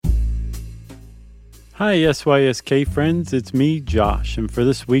Hi, SYSK friends. It's me, Josh, and for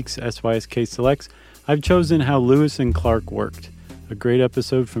this week's SYSK Selects, I've chosen How Lewis and Clark Worked, a great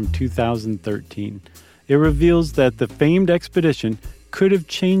episode from 2013. It reveals that the famed expedition could have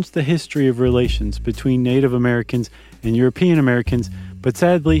changed the history of relations between Native Americans and European Americans, but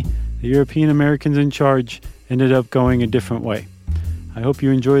sadly, the European Americans in charge ended up going a different way. I hope you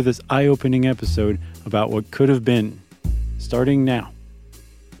enjoy this eye-opening episode about what could have been, starting now.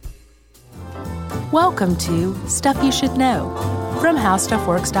 Welcome to Stuff You Should Know from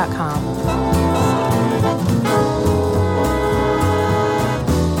HowStuffWorks.com.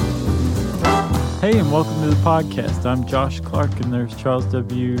 Hey, and welcome to the podcast. I'm Josh Clark, and there's Charles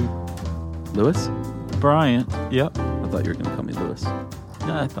W. Lewis? Bryant. Yep. I thought you were going to call me Lewis.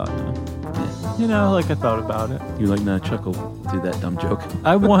 Yeah, I thought so. You know, I thought about it. You like no chuckle do that dumb joke.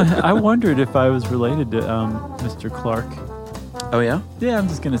 I wondered if I was related to Mr. Clark. Oh, yeah? Yeah, I'm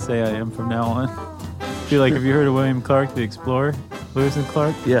just going to say I am from now on. Feel like, have you heard of William Clark, the explorer? Lewis and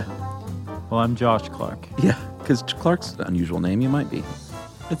Clark? Yeah. Well, I'm Josh Clark. Yeah, because Clark's an unusual name. You might be.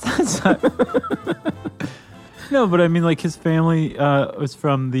 It's not. No, but I mean, like, his family was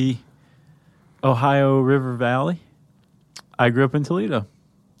from the Ohio River Valley. I grew up in Toledo.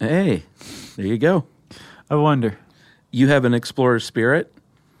 Hey, there you go. I wonder. You have an explorer spirit.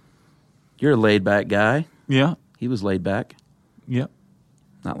 You're a laid-back guy. Yeah. He was laid back. Yep.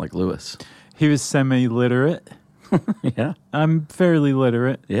 Not like Lewis. He was semi-literate. Yeah. I'm fairly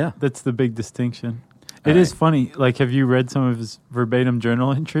literate. Yeah. That's the big distinction. It is funny. Like, have you read some of his verbatim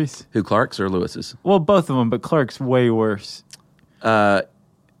journal entries? Who, Clark's or Lewis's? Well, both of them, but Clark's way worse. Yeah,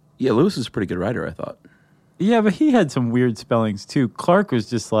 Lewis is a pretty good writer, I thought. Yeah, but he had some weird spellings, too. Clark was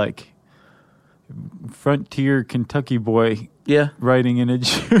just like frontier Kentucky boy writing in a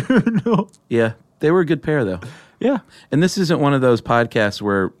journal. Yeah. They were a good pair, though. Yeah. And this isn't one of those podcasts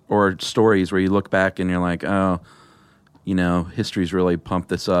or stories where you look back and you're like, oh, you know, history's really pumped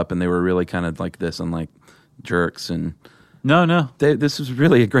this up and they were really kind of like this and like jerks. And No. This was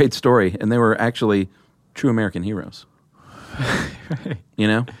really a great story. And they were actually true American heroes. Right. You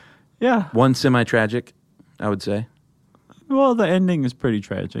know? Yeah. One semi-tragic, I would say. Well, the ending is pretty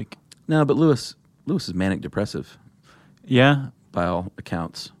tragic. No, but Lewis is manic-depressive. Yeah. By all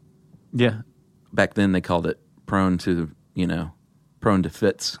accounts. Yeah. Back then they called it prone to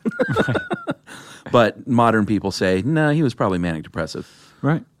fits. Right. But modern people say, no, he was probably manic-depressive.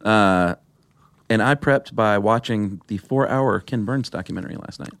 Right. And I prepped by watching the 4-hour Ken Burns documentary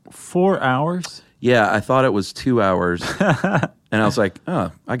last night. 4 hours? Yeah, I thought it was 2 hours. And I was like,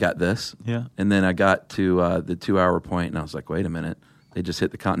 oh, I got this. Yeah. And then I got to the 2-hour point, and I was like, wait a minute. They just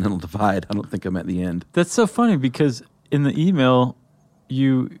hit the Continental Divide. I don't think I'm at the end. That's so funny because in the email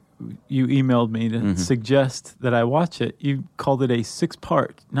you emailed me to suggest that I watch it. You called it a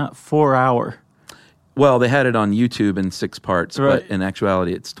 6-part, not 4 hour. Well, they had it on YouTube in 6 parts, right. But in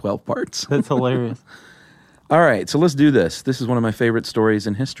actuality, it's 12 parts. That's hilarious. All right, so let's do this. This is one of my favorite stories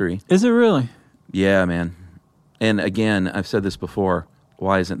in history. Is it really? Yeah, man. And again, I've said this before.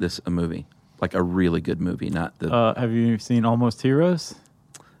 Why isn't this a movie? Like a really good movie, not the... have you seen Almost Heroes?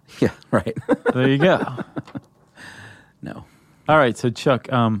 Yeah, right. There you go. No. All right, so Chuck,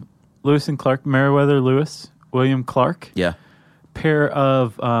 Lewis and Clark, Meriwether Lewis, William Clark. Yeah. Pair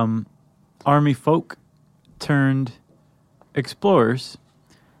of army folk turned explorers,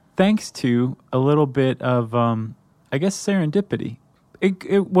 thanks to a little bit of, I guess, serendipity.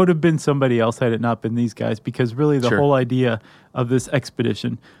 It would have been somebody else had it not been these guys, because really the whole idea of this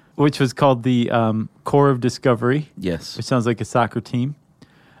expedition, which was called the Corps of Discovery, yes, which sounds like a soccer team,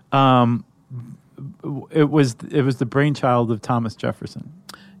 it was the brainchild of Thomas Jefferson.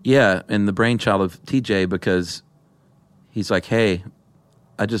 Yeah, and the brainchild of TJ, because he's like, hey,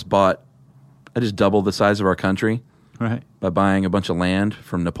 I just doubled the size of our country, right, by buying a bunch of land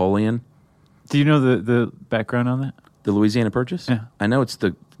from Napoleon. Do you know the background on that? The Louisiana Purchase? Yeah. I know it's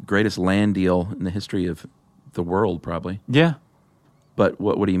the greatest land deal in the history of the world, probably. Yeah. But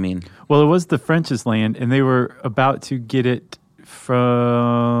what do you mean? Well, it was the French's land, and they were about to give it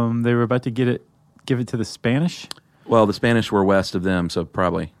to the Spanish. Well, the Spanish were west of them, so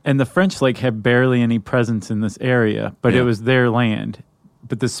probably. And the French had barely any presence in this area, but it was their land.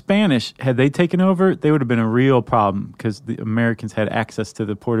 But the Spanish, had they taken over, they would have been a real problem because the Americans had access to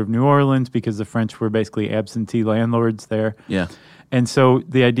the port of New Orleans because the French were basically absentee landlords there. Yeah. And so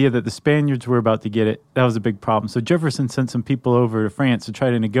the idea that the Spaniards were about to get it, that was a big problem. So Jefferson sent some people over to France to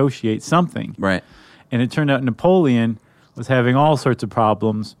try to negotiate something. Right. And it turned out Napoleon was having all sorts of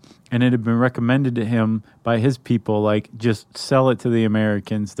problems, and it had been recommended to him by his people, like, just sell it to the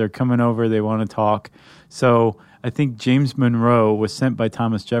Americans. They're coming over. They want to talk. So I think James Monroe was sent by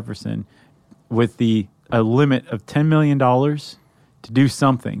Thomas Jefferson with a limit of $10 million to do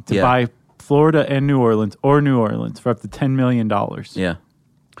something, to buy Florida and New Orleans for up to $10 million. Yeah.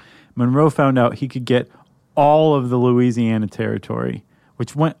 Monroe found out he could get all of the Louisiana territory,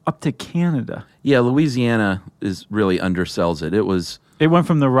 which went up to Canada. Yeah, Louisiana really undersells it. It went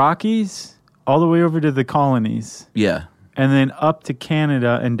from the Rockies all the way over to the colonies. Yeah. And then up to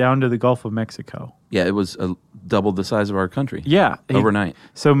Canada and down to the Gulf of Mexico. Yeah, it was double the size of our country. Yeah. Overnight.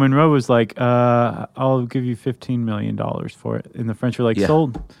 So Monroe was like, I'll give you $15 million for it. And the French were like,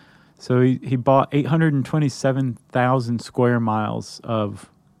 sold. So he bought 827,000 square miles of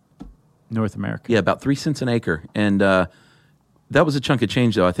North America. Yeah, about 3 cents an acre. And that was a chunk of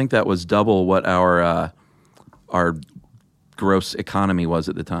change, though. I think that was double what our gross economy was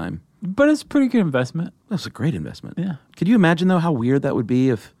at the time. But it's a pretty good investment. That was a great investment. Yeah. Could you imagine, though, how weird that would be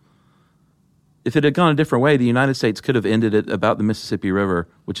if it had gone a different way? The United States could have ended it about the Mississippi River,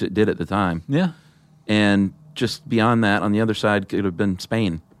 which it did at the time. Yeah. And just beyond that, on the other side, could have been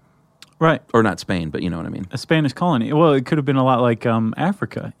Spain. Right. Or not Spain, but you know what I mean. A Spanish colony. Well, it could have been a lot like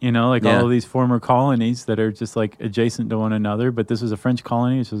Africa, all of these former colonies that are just like adjacent to one another. But this was a French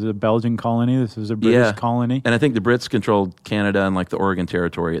colony. This was a Belgian colony. This was a British colony. And I think the Brits controlled Canada and like the Oregon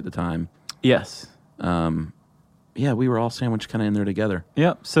Territory at the time. Yes. Yeah, we were all sandwiched kind of in there together.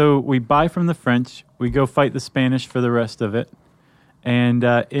 Yep. So we buy from the French. We go fight the Spanish for the rest of it. And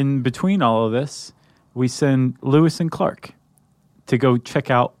in between all of this, we send Lewis and Clark to go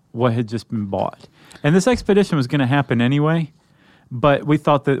check out what had just been bought. And this expedition was going to happen anyway, but we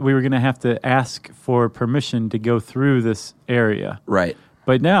thought that we were going to have to ask for permission to go through this area. Right.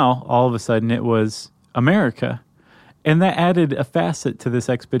 But now, all of a sudden, it was America. And that added a facet to this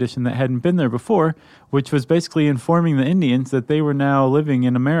expedition that hadn't been there before, which was basically informing the Indians that they were now living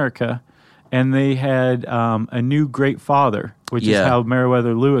in America, and they had a new great father, which is how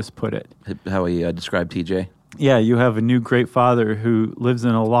Meriwether Lewis put it. How he described TJ. Yeah, you have a new great father who lives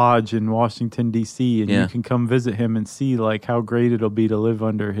in a lodge in Washington, D.C., and you can come visit him and see like how great it'll be to live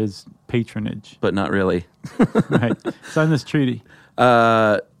under his patronage. But not really. Right. Sign this treaty.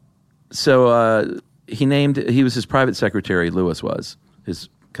 So he was his private secretary, Lewis was, his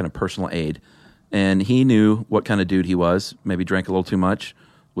kind of personal aide. And he knew what kind of dude he was, maybe drank a little too much,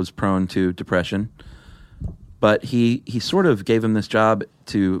 was prone to depression. But he sort of gave him this job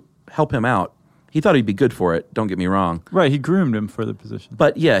to help him out. He thought he'd be good for it, don't get me wrong. He groomed him for the position.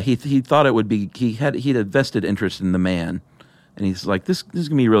 But yeah, he thought it would be, he had a vested interest in the man. And he's like, this is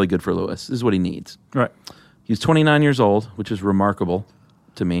going to be really good for Lewis. This is what he needs. Right. He's 29 years old, which is remarkable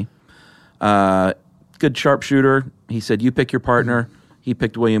to me. Good sharpshooter. He said, you pick your partner. He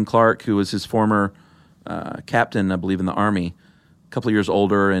picked William Clark, who was his former captain, I believe, in the Army. A couple of years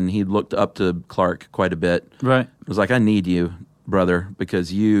older, and he looked up to Clark quite a bit. Right. It was like, I need you, brother,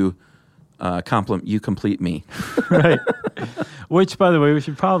 because you complete me. Right. Which, by the way, we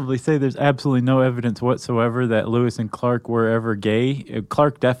should probably say there's absolutely no evidence whatsoever that Lewis and Clark were ever gay.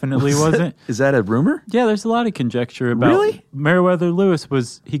 Clark definitely wasn't. Is that a rumor? Yeah, there's a lot of conjecture about. Really? Meriwether Lewis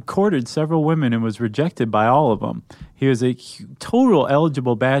he courted several women and was rejected by all of them. He was a total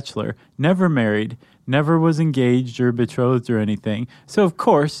eligible bachelor, never married, never was engaged or betrothed or anything. So, of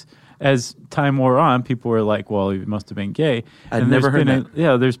course, as time wore on, people were like, "Well, he must have been gay." I'd never heard that.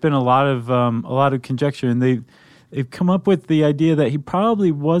 There's been a lot of conjecture, and they've come up with the idea that he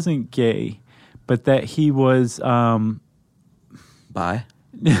probably wasn't gay, but that he was bi.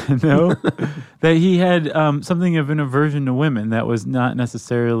 No, that he had something of an aversion to women that was not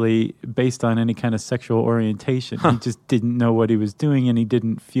necessarily based on any kind of sexual orientation. He just didn't know what he was doing, and he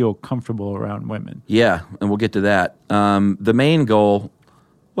didn't feel comfortable around women. Yeah, and we'll get to that. The main goal.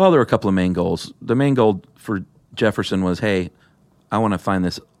 Well, there were a couple of main goals. The main goal for Jefferson was, hey, I want to find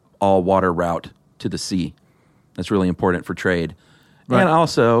this all-water route to the sea. That's really important for trade. Right. And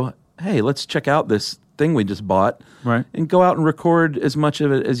also, hey, let's check out this thing we just bought. Right. And go out and record as much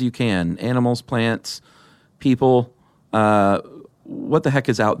of it as you can. Animals, plants, people, what the heck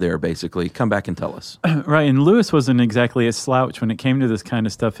is out there, basically. Come back and tell us. Right, and Lewis wasn't exactly a slouch when it came to this kind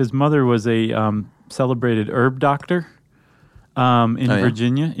of stuff. His mother was a celebrated herb doctor. In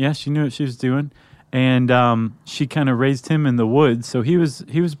Virginia. Yeah, she knew what she was doing. And she kind of raised him in the woods, so he was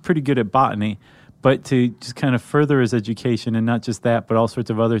pretty good at botany. But to just kind of further his education, and not just that, but all sorts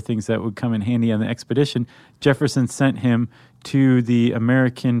of other things that would come in handy on the expedition, Jefferson sent him to the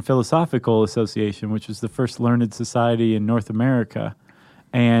American Philosophical Association, which was the first learned society in North America.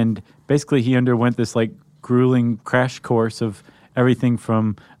 And basically he underwent this like grueling crash course of everything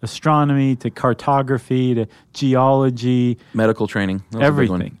from astronomy to cartography to geology, medical training,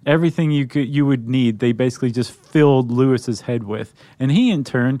 everything you would need. They basically just filled Lewis's head with, and he in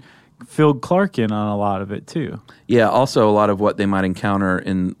turn filled Clark in on a lot of it too. Yeah, also a lot of what they might encounter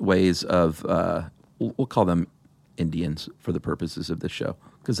in ways of, we'll call them Indians for the purposes of this show,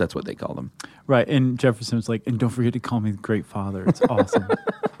 because that's what they call them. Right, and Jefferson's like, and don't forget to call me the Great Father. It's awesome.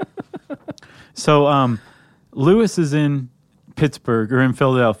 So Lewis is in Pittsburgh or in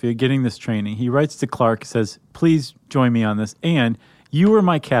Philadelphia getting this training. He writes to Clark, says, please join me on this. And you were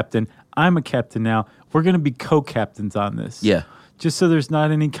my captain. I'm a captain now. We're going to be co-captains on this. Yeah. Just so there's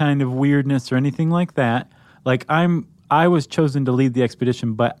not any kind of weirdness or anything like that. Like I was chosen to lead the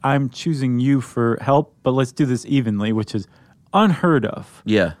expedition, but I'm choosing you for help, but let's do this evenly, which is unheard of.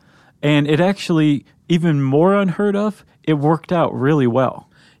 Yeah. And it actually, even more unheard of, it worked out really well.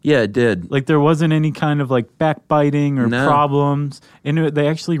 Yeah, it did. Like there wasn't any kind of like backbiting or problems. And they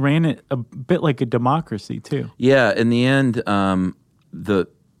actually ran it a bit like a democracy too. Yeah, in the end,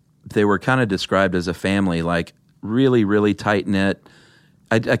 they were kind of described as a family, like really, really tight-knit.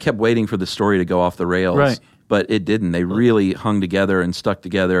 I kept waiting for the story to go off the rails, right, but it didn't. They really hung together and stuck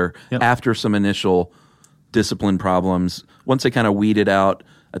together after some initial discipline problems. Once they kind of weeded out,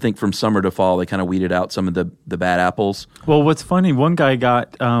 I think from summer to fall, they kind of weeded out some of the bad apples. Well, what's funny, one guy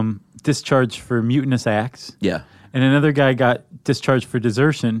got discharged for mutinous acts. Yeah. And another guy got discharged for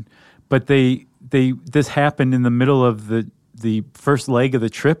desertion. But this happened in the middle of the first leg of the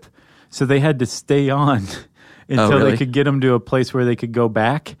trip. So they had to stay on until they could get them to a place where they could go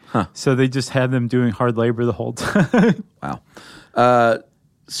back. Huh. So they just had them doing hard labor the whole time. Wow.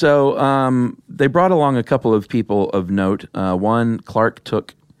 So they brought along a couple of people of note. One, Clark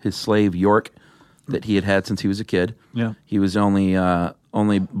took his slave York that he had since he was a kid. Yeah. He was only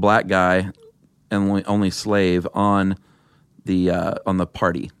black guy and only slave on the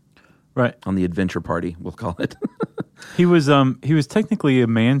party. Right. On the adventure party, we'll call it. He was technically a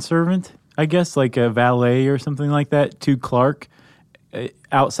manservant, I guess, like a valet or something like that to Clark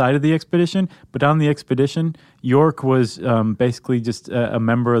outside of the expedition. But on the expedition, York was basically just a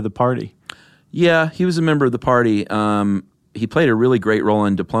member of the party. Yeah, he was a member of the party. He played a really great role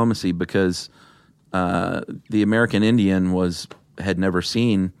in diplomacy because the American Indian had never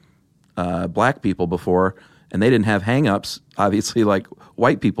seen black people before, and they didn't have hang-ups, obviously, like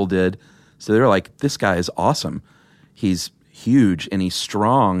white people did. So they were like, this guy is awesome. He's huge, and he's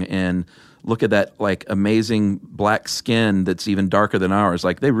strong, and look at that like amazing black skin that's even darker than ours.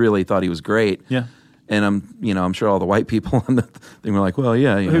 Like they really thought he was great. Yeah. And I'm sure all the white people on the thing were like, well,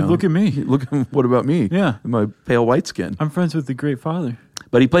 yeah, hey, look at me. What about me? Yeah. My pale white skin. I'm friends with the Great Father.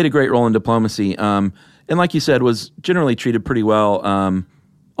 But he played a great role in diplomacy. And like you said, was generally treated pretty well.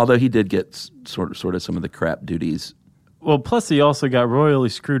 Although he did get sort of some of the crap duties. Well, plus he also got royally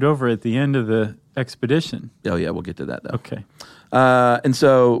screwed over at the end of the expedition. Oh, yeah, we'll get to that, though. Okay. And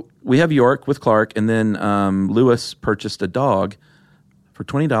so we have York with Clark, and then Lewis purchased a dog for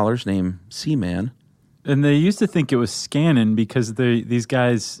 $20 named Seaman. And they used to think it was Scannon because these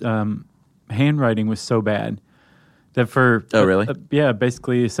guys' handwriting was so bad that for really?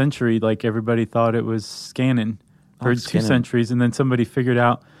 Basically a century, like everybody thought it was Scannon for 2 Scannon. centuries, and then somebody figured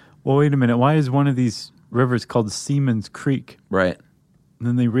out, well, wait a minute, why is one of these rivers called Seaman's Creek? Right. And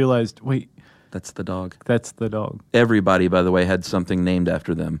then they realized, wait, that's the dog. That's the dog. Everybody, by the way, had something named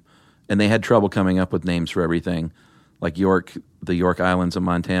after them, and they had trouble coming up with names for everything, like York, the York Islands of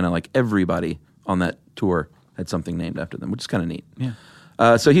Montana. Like everybody on that tour had something named after them, which is kind of neat. Yeah.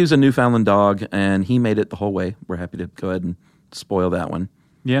 So he was a Newfoundland dog, and he made it the whole way. We're happy to go ahead and spoil that one.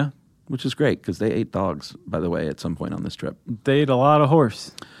 Yeah. Which is great, because they ate dogs, by the way, at some point on this trip. They ate a lot of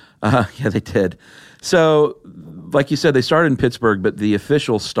horse. Yeah, they did. So, like you said, they started in Pittsburgh, but the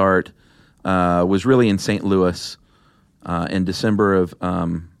official start was really in St. Louis in December of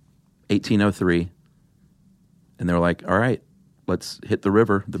 1803. And they were like, all right, let's hit the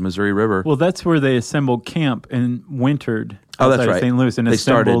river, the Missouri River. Well, that's where they assembled camp and wintered that's outside of right. St. Louis and They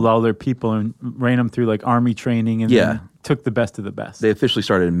assembled all their people and ran them through like army training and then took the best of the best. They officially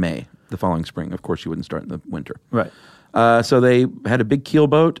started in May, the following spring. Of course, you wouldn't start in the winter. Right. So they had a big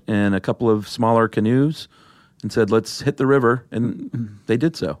keelboat and a couple of smaller canoes and said, let's hit the river. And they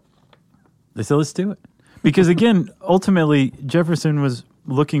did so. They said, let's do it. Because again, ultimately, Jefferson was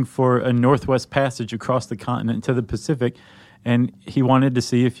looking for a northwest passage across the continent to the Pacific, and he wanted to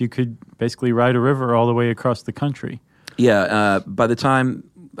see if you could basically ride a river all the way across the country. Yeah, by the time,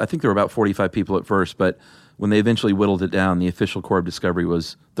 I think there were about 45 people at first, but when they eventually whittled it down, the official Corps of Discovery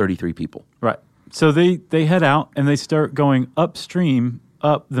was 33 people. Right. So they head out, and they start going upstream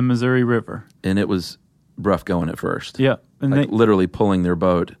up the Missouri River. And it was rough going at first. Yeah. And like literally pulling their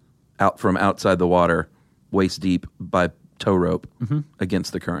boat out from outside the water, waist deep by tow rope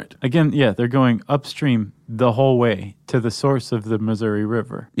against the current. Again, yeah, they're going upstream the whole way to the source of the Missouri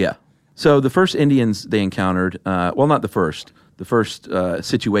River. Yeah. So the first Indians they encountered, well, not the first. The first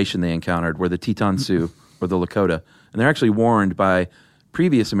situation they encountered were the Teton Sioux or the Lakota. And they're actually warned by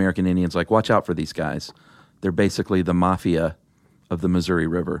previous American Indians, like, watch out for these guys. They're basically the mafia of the Missouri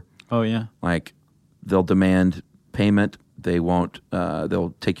River. Oh, yeah. Like, they'll demand payment. They won't,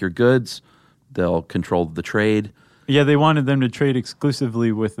 they'll take your goods. They'll control the trade. Yeah, they wanted them to trade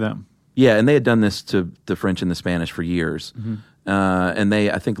exclusively with them. Yeah, and they had done this to the French and the Spanish for years. Mm-hmm. And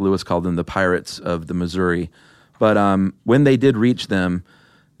I think Lewis called them the pirates of the Missouri. But when they did reach them,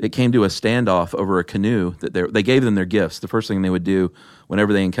 it came to a standoff over a canoe. They gave them their gifts. The first thing they would do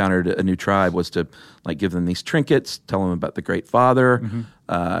whenever they encountered a new tribe was to like give them these trinkets, tell them about the Great Father,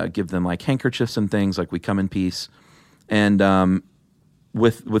 give them like handkerchiefs and things, like we come in peace. And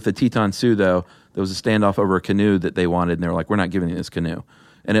with the Teton Sioux, though, there was a standoff over a canoe that they wanted, and they were like, we're not giving you this canoe.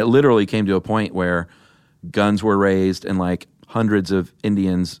 And it literally came to a point where guns were raised and like hundreds of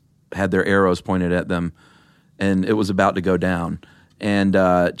Indians had their arrows pointed at them, and it was about to go down. And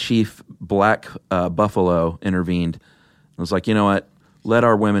Chief Black Buffalo intervened and was like, you know what? Let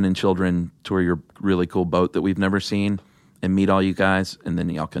our women and children tour your really cool boat that we've never seen and meet all you guys, and then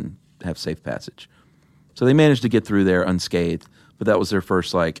y'all can have safe passage. So they managed to get through there unscathed, but that was their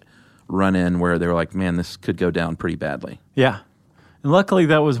first like run-in where they were like, man, this could go down pretty badly. Yeah. And luckily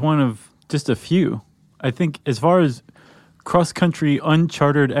that was one of just a few. I think as far as cross-country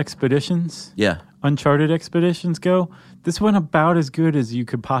uncharted expeditions go, this went about as good as you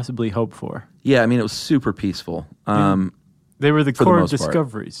could possibly hope for. Yeah, I mean, it was super peaceful. They were the core of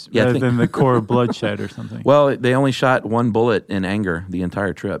discoveries rather than the core of bloodshed or something. Well, they only shot one bullet in anger the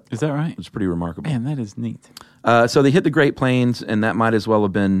entire trip. Is that right? It's pretty remarkable. Man, that is neat. So they hit the Great Plains, and that might as well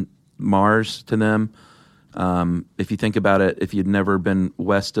have been Mars to them. If you think about it, if you'd never been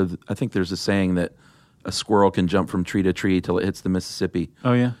west of, I think there's a saying that a squirrel can jump from tree to tree till it hits the Mississippi.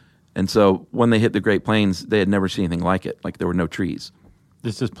 Oh, yeah? And so when they hit the Great Plains, they had never seen anything like it. Like, there were no trees.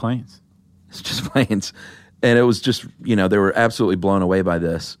 It's just plains. It's just plains. And it was just, they were absolutely blown away by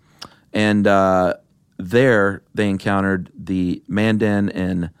this. And there they encountered the Mandan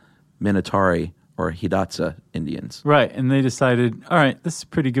and Minatari, or Hidatsa Indians. Right, and they decided, all right, this is a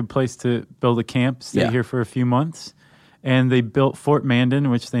pretty good place to build a camp, stay here for a few months. And they built Fort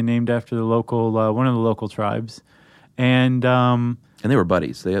Mandan, which they named after the local one of the local tribes. And they were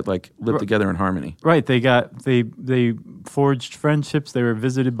buddies. They had lived together in harmony. Right, they forged friendships. They were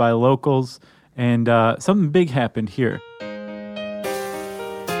visited by locals, and something big happened here.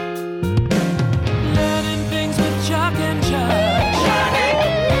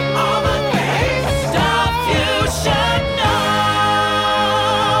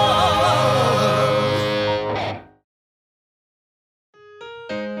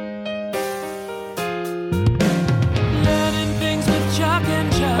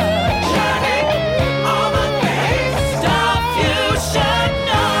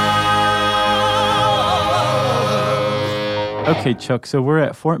 Okay, Chuck, so we're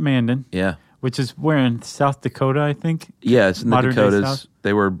at Fort Mandan. Yeah. Which is where in South Dakota, I think? Yeah, it's in the Dakotas. South.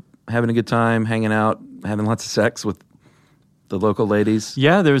 They were having a good time, hanging out, having lots of sex with the local ladies.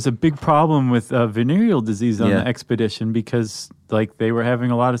 Yeah, there was a big problem with venereal disease on the expedition because they were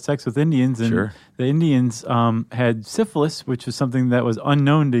having a lot of sex with Indians, and the Indians had syphilis, which was something that was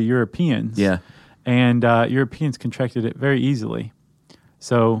unknown to Europeans. Yeah. And Europeans contracted it very easily.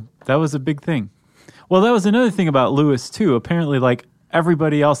 So that was a big thing. Well, that was another thing about Lewis, too. Apparently,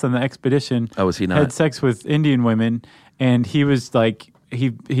 everybody else on the expedition was he not? Had sex with Indian women, and he was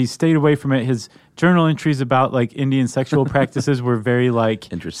he stayed away from it. His journal entries about Indian sexual practices were very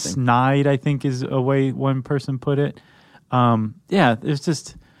interesting. Snide, I think is a way one person put it. It's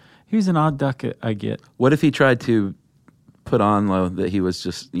just he was an odd duck, I get. What if he tried to put on that he was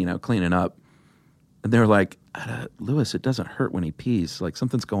just cleaning up, and they're like, Lewis, it doesn't hurt when he pees.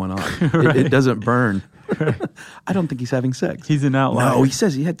 Something's going on. It doesn't burn. Right. I don't think he's having sex. He's an outlier. No, he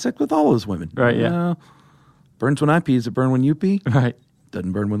says he had sex with all those women. Right, yeah. Burns when I pee. Does it burn when you pee? Right.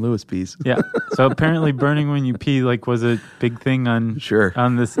 Doesn't burn when Lewis pees. Yeah. So apparently burning when you pee was a big thing on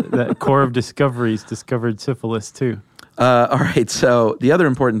that core of discoveries, discovered syphilis too. All right. So the other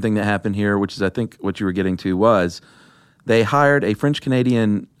important thing that happened here, which is I think what you were getting to, was they hired a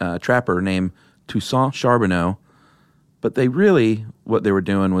French-Canadian trapper named Toussaint Charbonneau, but what they were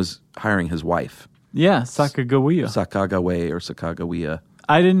doing was hiring his wife. Yeah, Sacagawea. Sacagawea or Sacagawea.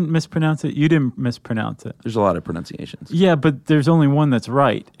 I didn't mispronounce it. You didn't mispronounce it. There's a lot of pronunciations. Yeah, but there's only one that's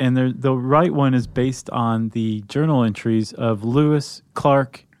right. And the right one is based on the journal entries of Lewis,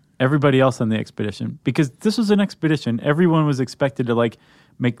 Clark, everybody else on the expedition. Because this was an expedition. Everyone was expected to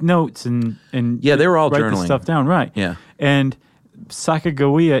make notes and they were all write journaling the stuff down. Right. Yeah. And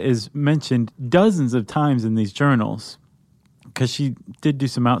Sacagawea is mentioned dozens of times in these journals because she did do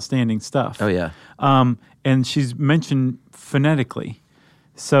some outstanding stuff. Oh, yeah. And she's mentioned phonetically.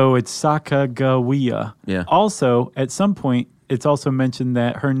 So it's Sacagawea. Yeah. Also, at some point, it's also mentioned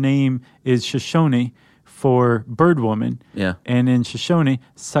that her name is Shoshone for bird woman. Yeah. And in Shoshone,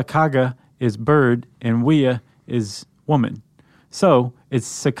 Sakaga is bird and Wea is woman. So it's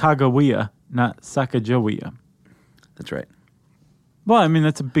Sacagawea, not Sacagawea. That's right. Well, I mean,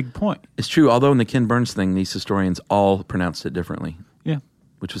 that's a big point. It's true, although in the Ken Burns thing, these historians all pronounced it differently. Yeah.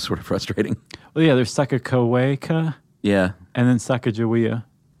 Which was sort of frustrating. Well, yeah, there's Sakakaweka Yeah. and then Sacagawea.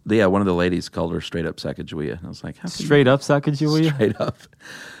 Yeah, one of the ladies called her straight up Sacagawea. And I was like, how Straight up Sacagawea? Straight up.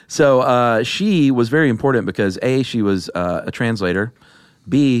 So she was very important because A, she was a translator.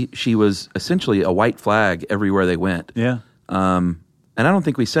 B, she was essentially a white flag everywhere they went. Yeah. And I don't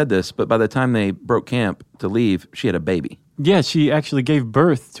think we said this, but by the time they broke camp to leave, she had a baby. Yeah, she actually gave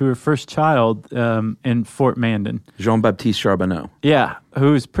birth to her first child in Fort Mandan. Jean-Baptiste Charbonneau. Yeah,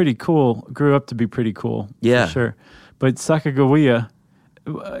 who was pretty cool, grew up to be pretty cool. Yeah. For sure. But Sacagawea,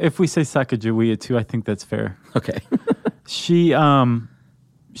 if we say Sacagawea too, I think that's fair. Okay. She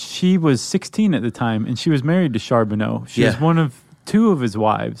was 16 at the time, and she was married to Charbonneau. She was one of two of his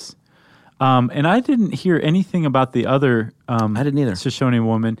wives. And I didn't hear anything about the other I didn't either. Shoshone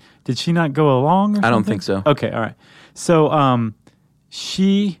woman. Did she not go along or something? I don't think so. Okay, all right. So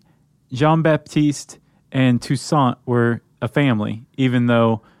she, Jean-Baptiste, and Toussaint were a family, even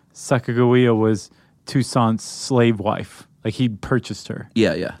though Sacagawea was Toussaint's slave wife. Like, he purchased her.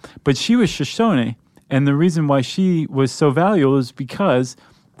 Yeah, yeah. But she was Shoshone, and the reason why she was so valuable is because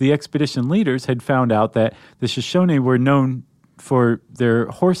the expedition leaders had found out that the Shoshone were known for their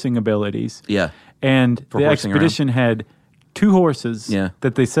horsing abilities. Yeah. And For the horsing expedition had 2 horses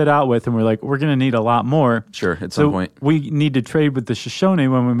that they set out with, and we're like, we're going to need a lot more. Sure, at some point. We need to trade with the Shoshone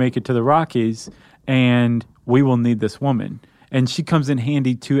when we make it to the Rockies, and we will need this woman. And she comes in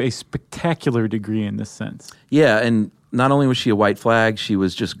handy to a spectacular degree in this sense. Yeah, and not only was she a white flag, she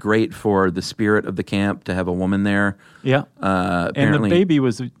was just great for the spirit of the camp to have a woman there. Yeah. And the baby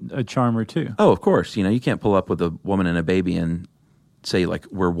was a charmer, too. Oh, of course. You know, you can't pull up with a woman and a baby and say, like,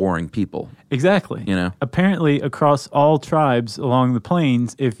 we're warring people. Exactly. You know? Apparently, across all tribes along the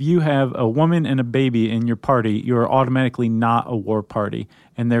plains, if you have a woman and a baby in your party, you are automatically not a war party,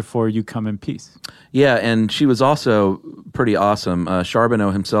 and therefore you come in peace. Yeah, and she was also pretty awesome.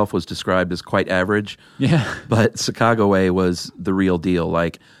 Charbonneau himself was described as quite average. Yeah. But Sacagawea was the real deal,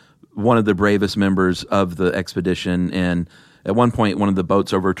 like one of the bravest members of the expedition. And at one point, one of the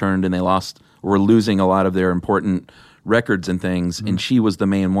boats overturned, and they were losing a lot of their important records and things, and she was the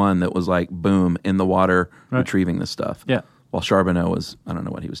main one that was like, boom, in the water, retrieving this stuff. Yeah. While Charbonneau was, I don't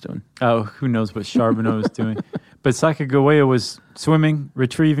know what he was doing. Oh, who knows what Charbonneau was doing. But Sacagawea was swimming,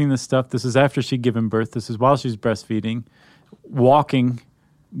 retrieving the stuff. This is after she'd given birth. This is while she's breastfeeding, walking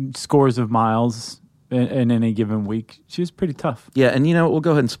scores of miles in any given week. She was pretty tough. Yeah, and you know, we'll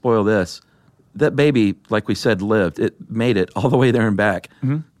go ahead and spoil this. That baby, like we said, lived. It made it all the way there and back.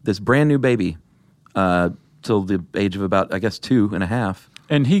 Mm-hmm. This brand new baby, till the age of about, I guess, 2.5.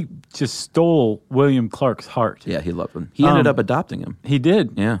 And he just stole William Clark's heart. Yeah, he loved him. He ended up adopting him. He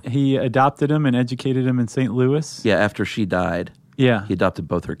did. Yeah. He adopted him and educated him in St. Louis. Yeah, after she died. Yeah. He adopted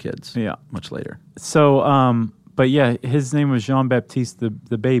both her kids. Yeah. Much later. So, but yeah, his name was Jean-Baptiste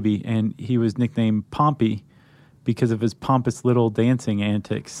the baby, and he was nicknamed Pompey because of his pompous little dancing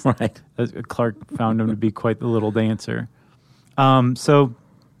antics. Right. Clark found him to be quite the little dancer. So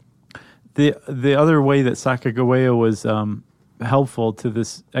the other way that Sacagawea was helpful to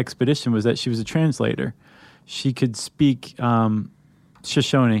this expedition was that she was a translator. She could speak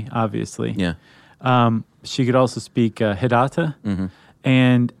Shoshone, obviously. Yeah. She could also speak Hidatsa. Mm-hmm.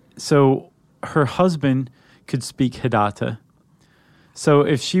 And so her husband could speak Hidatsa. So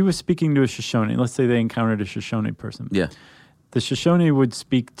if she was speaking to a Shoshone, let's say they encountered a Shoshone person. Yeah. The Shoshone would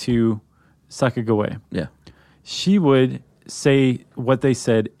speak to Sacagawea. Yeah. She would say what they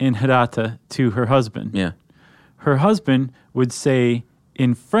said in Hidatsa to her husband. Yeah. Her husband would say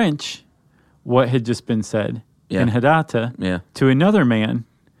in French what had just been said in Hidatsa to another man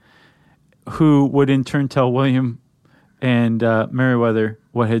who would in turn tell William and Meriwether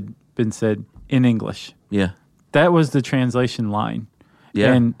what had been said in English. Yeah. That was the translation line.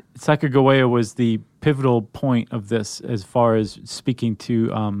 Yeah. And Sacagawea was the pivotal point of this as far as speaking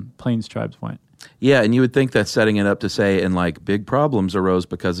to Plains tribes went. Yeah, and you would think that's setting it up to say, and like big problems arose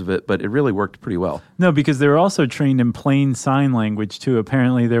because of it, but it really worked pretty well. No, because they were also trained in plain sign language too.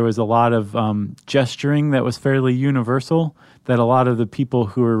 Apparently there was a lot of gesturing that was fairly universal that a lot of the people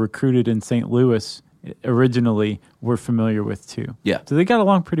who were recruited in St. Louis originally were familiar with too. Yeah. So they got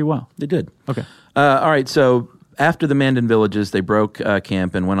along pretty well. They did. Okay. All right, so after the Mandan villages, they broke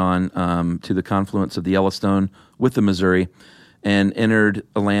camp and went on to the confluence of the Yellowstone with the Missouri and entered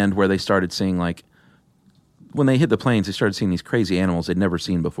a land where they started seeing, like, when they hit the plains, they started seeing these crazy animals they'd never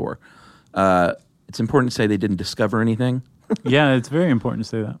seen before. It's important to say they didn't discover anything. Yeah, it's very important to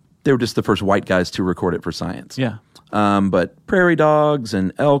say that. They were just the first white guys to record it for science. Yeah. But prairie dogs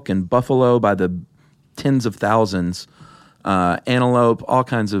and elk and buffalo by the tens of thousands, antelope, all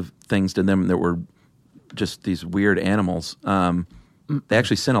kinds of things to them that were just these weird animals. They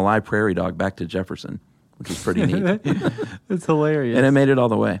actually sent a live prairie dog back to Jefferson, which was pretty neat. It's hilarious. And it made it all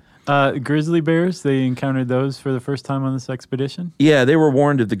the way. Grizzly bears, they encountered those for the first time on this expedition? Yeah, they were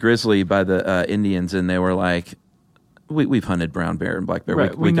warned of the grizzly by the Indians, and they were like, we've hunted brown bear and black bear.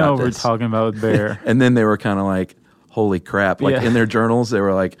 Right, we know got we're this. talking about bear. And then they were kind of like, holy crap. Like Yeah. in their journals, they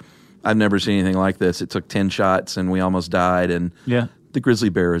were like, I've never seen anything like this. It took 10 shots, and we almost died. And Yeah. the grizzly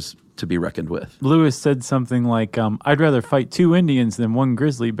bear is to be reckoned with. Lewis said something like, I'd rather fight 2 Indians than 1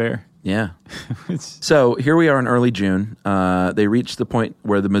 grizzly bear. Yeah. It's, So here we are in early June. They reached the point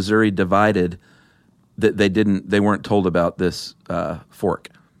where the Missouri divided. That they weren't told about this fork.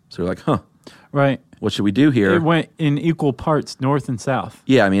 So they're like, huh, right. what should we do here? It went in equal parts north and south.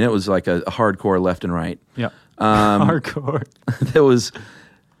 Yeah, I mean, it was like a hardcore left and right. Yeah. Hardcore. There was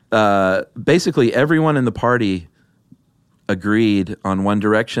basically everyone in the party agreed on one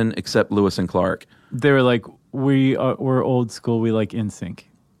direction except Lewis and Clark. They were like, we're old school. We like NSYNC.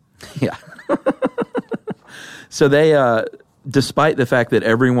 Yeah. So they, despite the fact that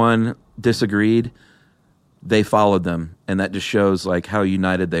everyone disagreed, they followed them, and that just shows like how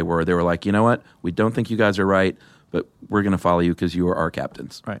united they were. They were like, you know what? We don't think you guys are right, but we're going to follow you because you are our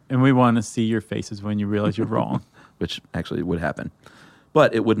captains. Right. And we want to see your faces when you realize you're wrong. Which actually would happen.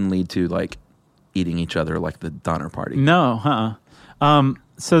 But it wouldn't lead to like eating each other like the Donner Party. No,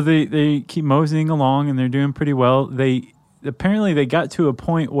 so they keep moseying along, and they're doing pretty well. They got to a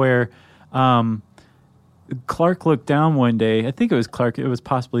point where Clark looked down one day. I think it was Clark. It was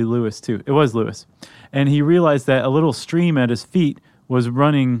possibly Lewis, too. It was Lewis. And he realized that a little stream at his feet was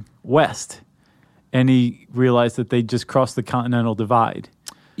running west. And he realized that they just crossed the Continental Divide.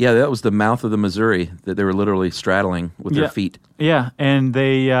 Yeah, that was the mouth of the Missouri that they were literally straddling with their feet. Yeah, and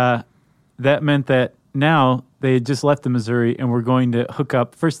they that meant that now they had just left the Missouri and were going to hook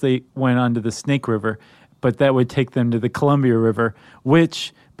up. First they went onto the Snake River, but that would take them to the Columbia River,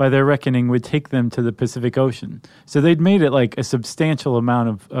 which, by their reckoning, would take them to the Pacific Ocean. So they'd made it like a substantial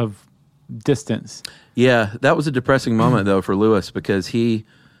amount of distance. Yeah, that was a depressing moment, though, for Lewis, because he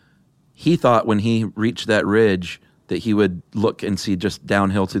thought when he reached that ridge that he would look and see just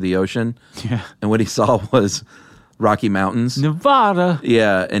downhill to the ocean. Yeah. And what he saw was Rocky Mountains. Nevada.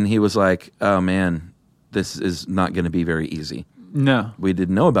 Yeah, and he was like, oh, man, this is not going to be very easy. No. We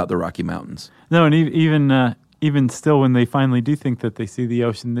didn't know about the Rocky Mountains. No, and even still, when they finally do think that they see the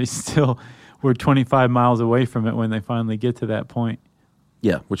ocean, they still were 25 miles away from it when they finally get to that point.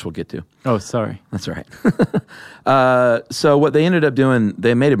 Yeah, which we'll get to. Oh, sorry. That's all right. So what they ended up doing,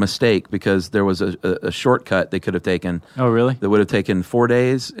 they made a mistake because there was a shortcut they could have taken. Oh, really? That would have taken 4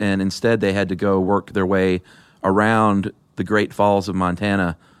 days, and instead they had to go work their way around the Great Falls of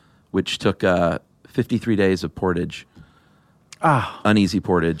Montana, which took 53 days of portage. Uneasy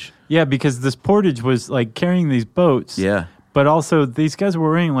portage. Yeah, because this portage was like carrying these boats. Yeah. But also, these guys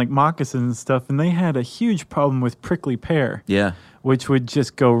were wearing like moccasins and stuff, and they had a huge problem with prickly pear. Yeah. Which would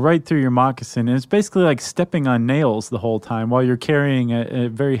just go right through your moccasin. And it's basically like stepping on nails the whole time while you're carrying a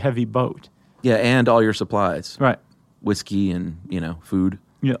very heavy boat. Yeah, and all your supplies. Right. Whiskey and, food.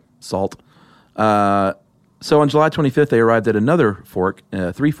 Yeah. Salt. So on July 25th, they arrived at another fork,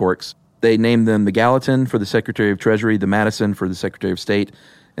 3 forks. They named them the Gallatin for the Secretary of Treasury, the Madison for the Secretary of State,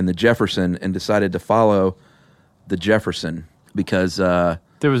 and the Jefferson, and decided to follow the Jefferson because... there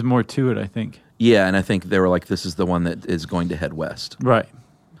was more to it, I think. Yeah, and I think they were like, this is the one that is going to head west. Right.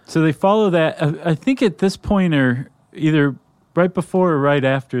 So they follow that. I think at this point, or either right before or right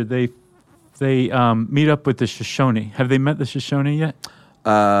after, they meet up with the Shoshone. Have they met the Shoshone yet?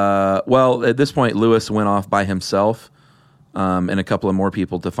 Well, at this point, Lewis went off by himself and a couple of more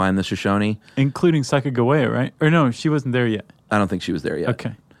people to find the Shoshone. Including Sacagawea, right? Or no, she wasn't there yet. I don't think she was there yet.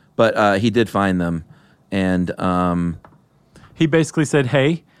 Okay. But he did find them, and... he basically said,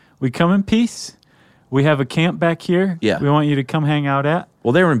 hey, we come in peace. We have a camp back here. Yeah. We want you to come hang out at.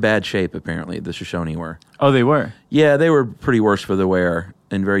 Well, they were in bad shape, apparently, the Shoshone were. Oh, they were? Yeah, they were pretty worse for the wear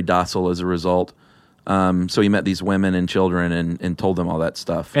and very docile as a result. So he met these women and children and told them all that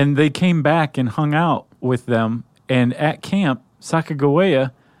stuff. And they came back and hung out with them. And at camp,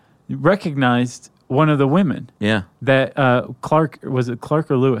 Sacagawea recognized one of the women. Yeah. That Clark, was it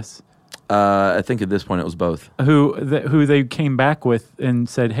Clark or Lewis? I think at this point it was both. Who they came back with and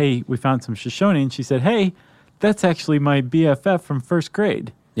said, hey, we found some Shoshone. And she said, hey, that's actually my BFF from first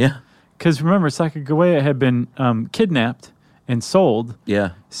grade. Yeah. Because remember, Sacagawea had been kidnapped and sold.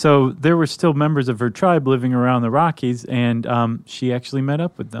 Yeah. So there were still members of her tribe living around the Rockies, and she actually met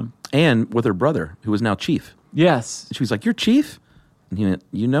up with them. And with her brother, who was now chief. Yes. She was like, you're chief? And he went,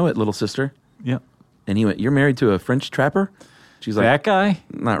 you know it, little sister. Yep. And he went, you're married to a French trapper? She's like, that guy?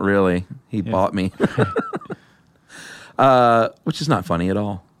 Not really. He bought me. Which is not funny at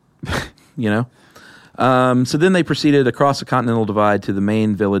all. You know? So then they proceeded across the Continental Divide to the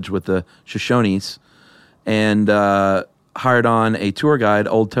main village with the Shoshones and hired on a tour guide,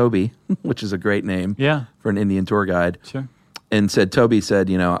 Old Toby, which is a great name for an Indian tour guide. Sure. And Toby said,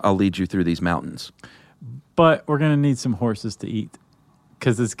 you know, I'll lead you through these mountains. But we're going to need some horses to eat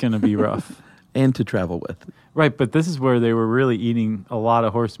because it's going to be rough. And to travel with. Right, but this is where they were really eating a lot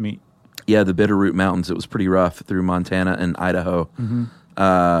of horse meat. Yeah, the Bitterroot Mountains. It was pretty rough through Montana and Idaho. Mm-hmm.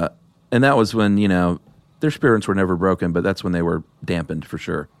 And that was when, you know, their spirits were never broken, but that's when they were dampened for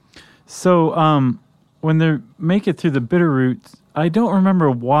sure. So when they make it through the Bitterroots, I don't remember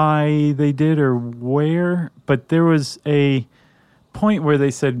why they did or where, but there was a point where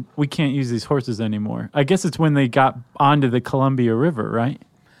they said, we can't use these horses anymore. I guess it's when they got onto the Columbia River, right?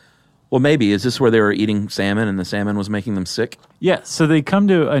 Well, maybe. Is this where they were eating salmon and the salmon was making them sick? Yeah, so they come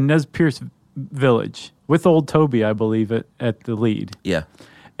to a Nez Perce village with Old Toby, I believe, at the lead. Yeah.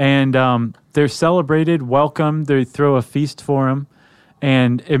 And they're celebrated, welcomed, they throw a feast for them,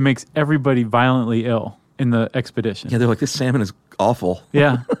 and it makes everybody violently ill in the expedition. Yeah, they're like, this salmon is awful.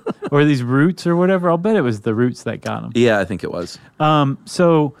 Yeah. Or these roots or whatever. I'll bet it was the roots that got them. Yeah, I think it was.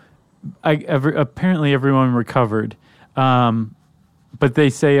 So apparently everyone recovered. But they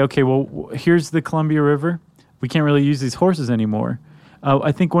say, okay, well, here's the Columbia River. We can't really use these horses anymore.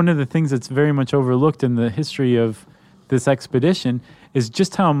 I think one of the things that's very much overlooked in the history of this expedition is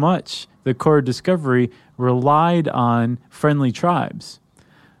just how much the Corps of Discovery relied on friendly tribes.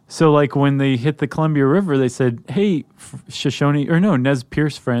 So, like, when they hit the Columbia River, they said, hey, Nez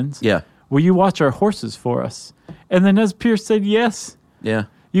Perce friends, will you watch our horses for us? And the Nez Perce said, yes. Yeah.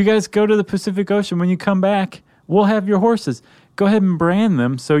 You guys go to the Pacific Ocean. When you come back, we'll have your horses. Go ahead and brand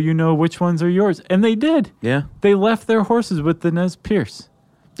them so you know which ones are yours. And they did. Yeah. They left their horses with the Nez Perce.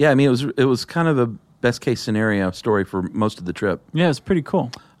 Yeah, I mean, it was kind of the best case scenario story for most of the trip. Yeah, it's pretty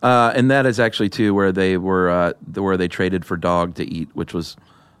cool. And that is actually, too, where they were where they traded for dog to eat, which was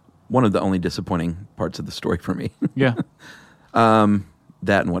one of the only disappointing parts of the story for me. Yeah. That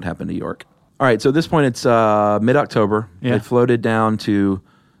and what happened to York. All right, so at this point, it's mid-October. Yeah. They floated down to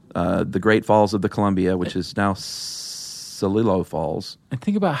the Great Falls of the Columbia, which is now Celilo Falls. And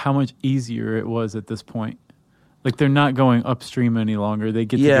think about how much easier it was at this point. Like, they're not going upstream any longer. They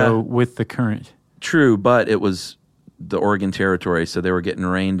get to go with the current. True, but it was the Oregon Territory, so they were getting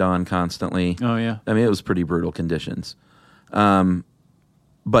rained on constantly. Oh, yeah. I mean, it was pretty brutal conditions.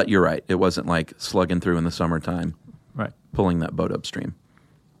 But you're right. It wasn't like slugging through in the summertime. Right. Pulling that boat upstream.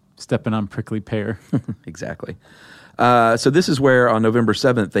 Stepping on prickly pear. Exactly. So this is where on November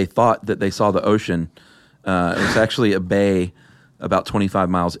 7th they thought that they saw the ocean. It was actually a bay about 25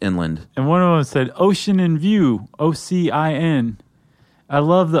 miles inland. And one of them said, ocean in view, O-C-I-N. I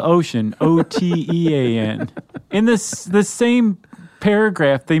love the ocean, O-T-E-A-N. In the same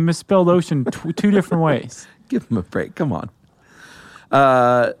paragraph, they misspelled ocean two different ways. Give them a break. Come on.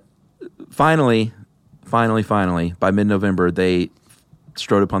 Finally, by mid-November, they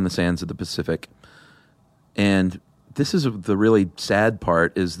strode upon the sands of the Pacific. And this is the really sad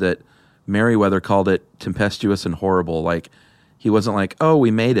part, is that Merriweather called it tempestuous and horrible. Like, he wasn't like, oh,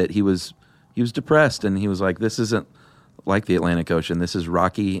 we made it. He was depressed, and he was like, this isn't like the Atlantic Ocean. This is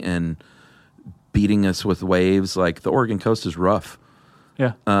rocky and beating us with waves. Like, the Oregon coast is rough.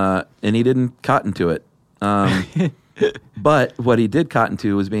 Yeah. And he didn't cotton to it. But what he did cotton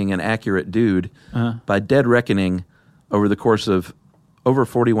to was being an accurate dude. By dead reckoning, over the course of over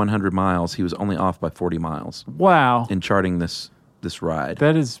 4,100 miles, he was only off by 40 miles. Wow. In charting this ride.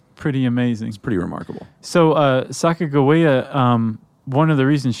 That is pretty amazing. It's pretty remarkable. So Sacagawea, one of the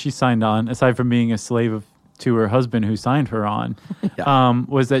reasons she signed on, aside from being a slave to her husband who signed her on,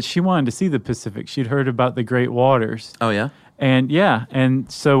 was that she wanted to see the Pacific. She'd heard about the Great Waters. Oh, yeah?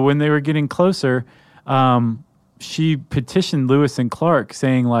 And so when they were getting closer, she petitioned Lewis and Clark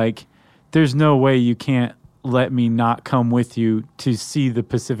saying, like, there's no way you can't let me not come with you to see the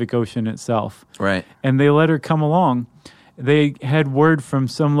Pacific Ocean itself. Right. And they let her come along. They had word from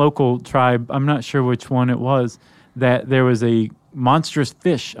some local tribe, I'm not sure which one it was, that there was a monstrous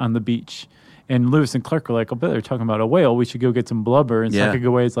fish on the beach. And Lewis and Clark were like, "Oh, but they're talking about a whale. We should go get some blubber." And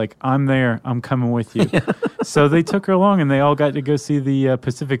Sacagawea's like, "I'm there. I'm coming with you." So they took her along, and they all got to go see the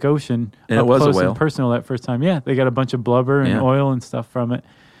Pacific Ocean and up it was close a whale. and personal that first time. Yeah, they got a bunch of blubber and oil and stuff from it.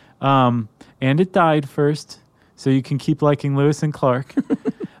 And it died first, so you can keep liking Lewis and Clark.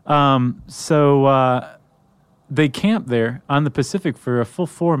 So they camped there on the Pacific for a full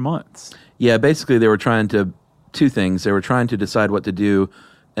 4 months. Yeah, basically they were trying to, two things. They were trying to decide what to do,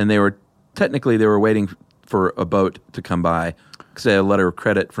 and they were waiting for a boat to come by, because they had a letter of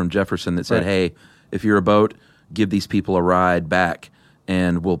credit from Jefferson that said, hey, if you're a boat, give these people a ride back,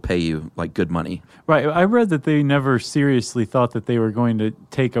 and we'll pay you like good money. Right. I read that they never seriously thought that they were going to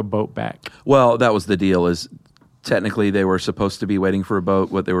take a boat back. Well, that was the deal, is technically they were supposed to be waiting for a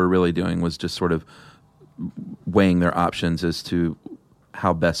boat. What they were really doing was just sort of weighing their options as to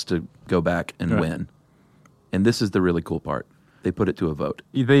how best to go back and win. And this is the really cool part. They put it to a vote.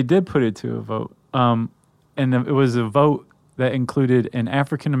 They did put it to a vote. And it was a vote that included an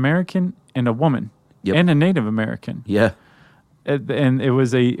African American and a woman and a Native American. Yeah. And it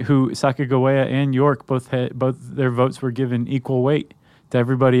was Sacagawea and York both their votes were given equal weight to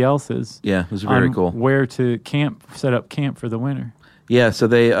everybody else's. Yeah, it was very cool. Where to set up camp for the winter. Yeah, so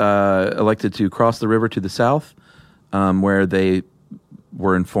they elected to cross the river to the south, where they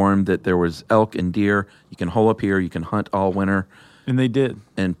were informed that there was elk and deer. You can hole up here, you can hunt all winter. And they did.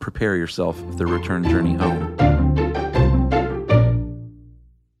 And prepare yourself for the return journey home.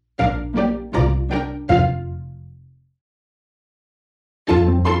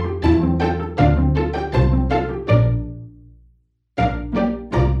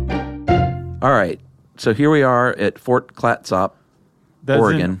 All right, so here we are at Fort Clatsop,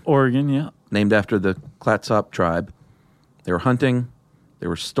 Oregon. Oregon, yeah. Named after the Clatsop tribe. They were hunting, they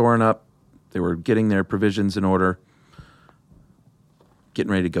were storing up, they were getting their provisions in order,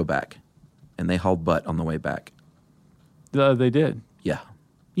 getting ready to go back. And they hauled butt on the way back. They did. Yeah.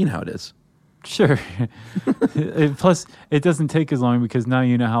 You know how it is. Sure. Plus, it doesn't take as long because now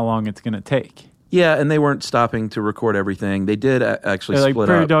you know how long it's going to take. Yeah, and they weren't stopping to record everything. They did actually split up. Like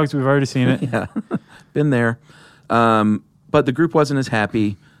Prairie Dogs, we've already seen it. Yeah, been there. But the group wasn't as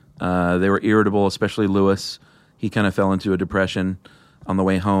happy. They were irritable, especially Lewis. He kind of fell into a depression on the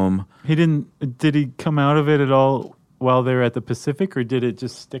way home. Did he come out of it at all while they were at the Pacific, or did it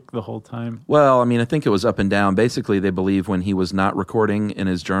just stick the whole time? Well, I mean, I think it was up and down. Basically, they believe when he was not recording in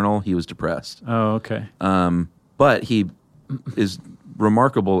his journal, he was depressed. Oh, okay. But he is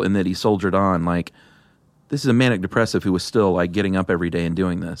remarkable in that he soldiered on. Like, this is a manic depressive who was still like getting up every day and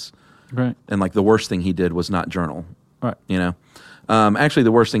doing this. Right. And like the worst thing he did was not journal. Right. You know? Actually,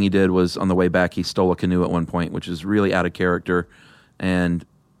 the worst thing he did was on the way back, he stole a canoe at one point, which is really out of character. And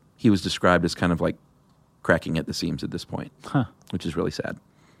he was described as kind of like cracking at the seams at this point, which is really sad.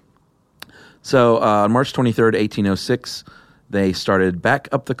 So on March 23rd, 1806, they started back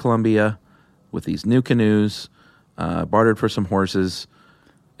up the Columbia with these new canoes, bartered for some horses,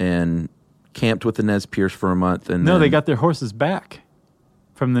 and camped with the Nez Perce for a month. And they got their horses back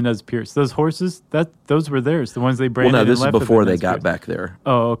from the Nez Perce. Those horses, those were theirs, the ones they branded. Well, no, this is and left before at the they Nez got Perce. back there.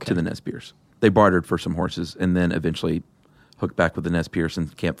 Oh, okay. To the Nez Perce. They bartered for some horses and then eventually hooked back with the Nez Perce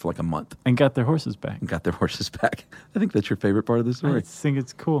and camped for like a month. And got their horses back. I think that's your favorite part of the story. I think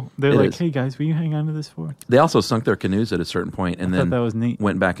it's cool. They're It is. hey guys, will you hang on to this for us? They also sunk their canoes at a certain point and I then thought that was neat.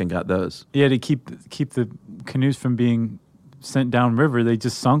 went back and got those. Yeah, to keep the canoes from being sent downriver, they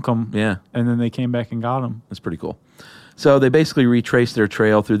just sunk them. Yeah. And then they came back and got them. That's pretty cool. So they basically retraced their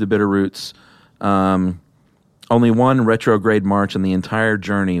trail through the Bitter Roots. Only one retrograde march in the entire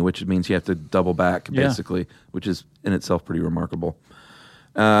journey, which means you have to double back, basically, which is in itself pretty remarkable.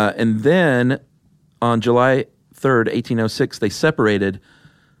 And then on July 3rd, 1806, they separated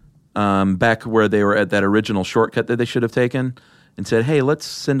back where they were at that original shortcut that they should have taken and said, hey, let's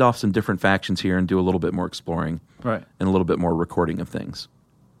send off some different factions here and do a little bit more exploring and a little bit more recording of things.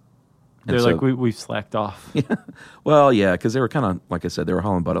 They're and like, we've slacked off. Well, yeah, because they were kind of, like I said, they were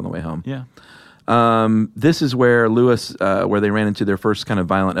hauling butt on the way home. Yeah. This is where Lewis, where they ran into their first kind of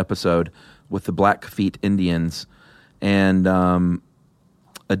violent episode with the Blackfeet Indians. And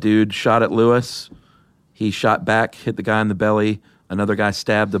a dude shot at Lewis. He shot back, hit the guy in the belly. Another guy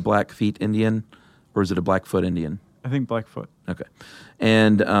stabbed the Blackfeet Indian. Or is it a Blackfoot Indian? I think Blackfoot. Okay.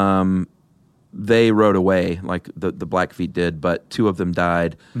 And they rode away, like the Blackfeet did, but two of them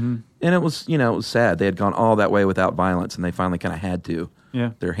died. Mm-hmm. And it was, it was sad. They had gone all that way without violence, and they finally kind of had to.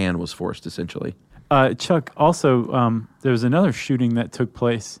 Yeah. Their hand was forced, essentially. Chuck, also, there was another shooting that took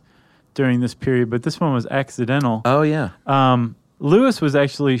place during this period, but this one was accidental. Oh, yeah. Lewis was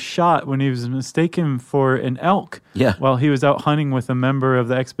actually shot when he was mistaken for an elk while he was out hunting with a member of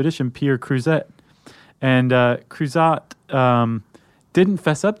the expedition, Pierre Cruzet. And Cruzat didn't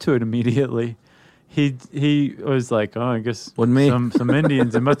fess up to it immediately. He was like, oh, I guess some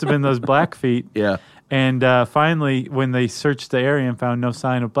Indians. It must have been those Blackfeet. Yeah. And finally, when they searched the area and found no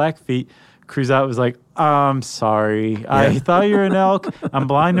sign of Blackfeet, Cruzat was like, I'm sorry. Yeah. I thought you were an elk. I'm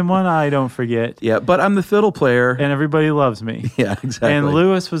blind in one eye, don't forget. Yeah, but I'm the fiddle player. And everybody loves me. Yeah, exactly. And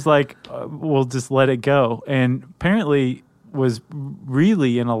Lewis was like, we'll just let it go. And apparently was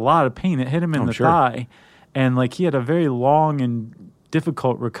really in a lot of pain. It hit him in the thigh. And like he had a very long and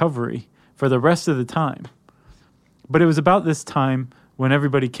difficult recovery for the rest of the time. But it was about this time when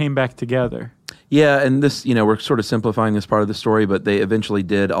everybody came back together. Yeah, and this, we're sort of simplifying this part of the story, but they eventually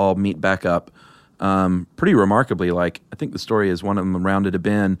did all meet back up. Pretty remarkably, like, I think the story is one of them rounded a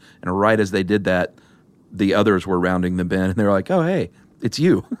bend, and right as they did that, the others were rounding the bend, and they were like, oh, hey, it's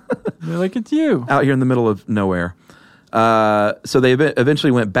you. They're like, it's you. Out here in the middle of nowhere. So they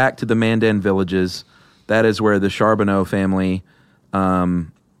eventually went back to the Mandan villages. That is where the Charbonneau family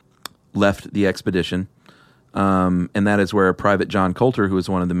left the expedition. And that is where Private John Coulter, who was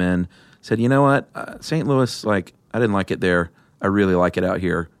one of the men, said, you know what, St. Louis, like, I didn't like it there. I really like it out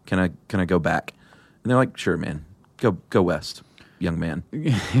here. Can I go back? And they're like, sure, man. Go west, young man.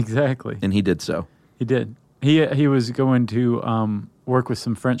 Exactly. And he did so. He did. He was going to work with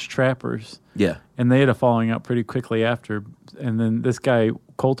some French trappers. Yeah. And they had a falling out pretty quickly after. And then this guy,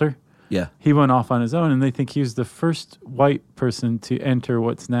 Coulter, he went off on his own, and they think he was the first white person to enter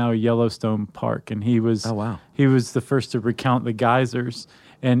what's now Yellowstone Park. And he was he was the first to recount the geysers.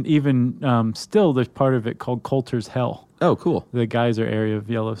 And even still, there's part of it called Coulter's Hell. Oh, cool. The geyser area of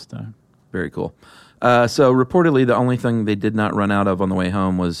Yellowstone. Very cool. So reportedly, the only thing they did not run out of on the way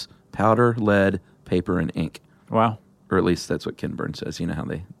home was powder, lead, paper, and ink. Wow. Or at least that's what Ken Burns says. You know how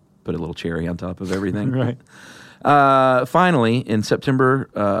they put a little cherry on top of everything? Right. Finally, in September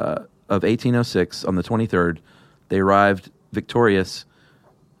of 1806, on the 23rd, they arrived victorious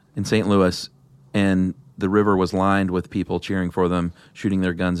in St. Louis, and the river was lined with people cheering for them, shooting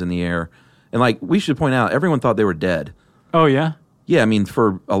their guns in the air. And, like, we should point out, everyone thought they were dead. Oh, yeah? Yeah, I mean,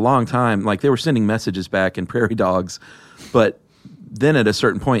 for a long time, like, they were sending messages back in prairie dogs, but then at a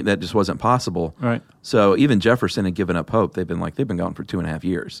certain point, that just wasn't possible. Right. So even Jefferson had given up hope. They've been gone for 2.5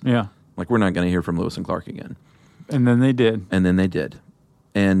 years. Yeah. Like, we're not going to hear from Lewis and Clark again. And then they did.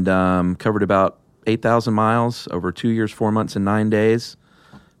 And covered about 8,000 miles over 2 years, 4 months, and 9 days.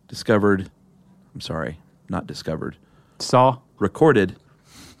 Recorded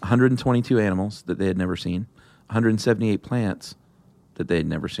 122 animals that they had never seen, 178 plants that they had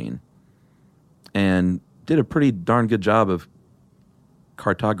never seen, and did a pretty darn good job of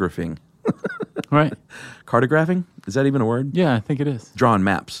cartographing. Right. Cartographing? Is that even a word? Yeah, I think it is. Drawing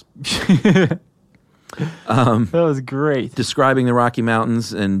maps. That was great. Describing the Rocky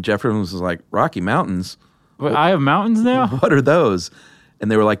Mountains, and Jefferson was like, Rocky Mountains? Wait, I have mountains now? What are those?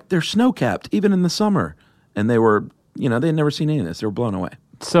 And they were like, they're snow-capped, even in the summer. And they were, they had never seen any of this. They were blown away.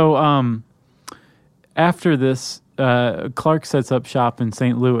 So after this, Clark sets up shop in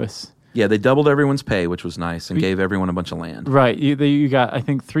St. Louis. Yeah, they doubled everyone's pay, which was nice, and gave everyone a bunch of land. Right. You got, I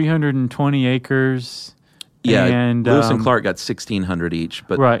think, 320 acres. Yeah, and Lewis and Clark got 1,600 each,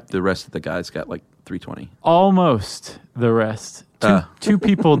 but the rest of the guys got like 320. Almost the rest. Two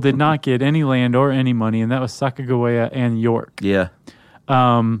people did not get any land or any money, and that was Sacagawea and York. Yeah.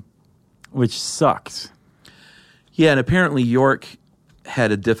 Which sucks. Yeah, and apparently York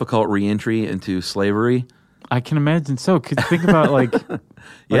had a difficult reentry into slavery. I can imagine so. Because think about like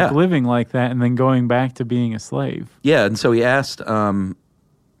living like that and then going back to being a slave. Yeah, and so he asked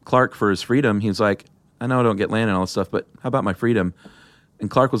Clark for his freedom. He was like, I know I don't get land and all this stuff, but how about my freedom? And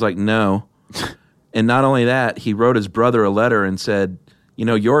Clark was like, no. And not only that, he wrote his brother a letter and said,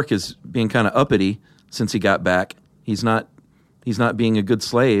 York is being kind of uppity since he got back. He's not being a good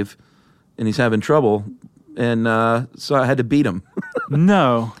slave, and he's having trouble. And so I had to beat him.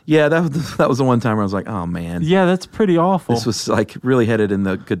 No. Yeah, that was the one time where I was like, oh, man. Yeah, that's pretty awful. This was like really headed in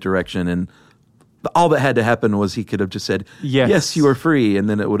the good direction. And all that had to happen was he could have just said, yes, you are free. And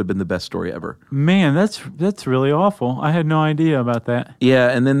then it would have been the best story ever. Man, that's really awful. I had no idea about that. Yeah,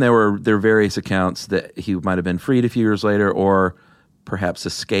 and then there were various accounts that he might have been freed a few years later or perhaps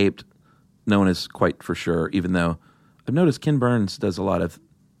escaped. No one is quite for sure, even though I've noticed Ken Burns does a lot of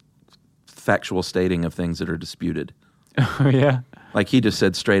factual stating of things that are disputed. Oh, yeah? Like he just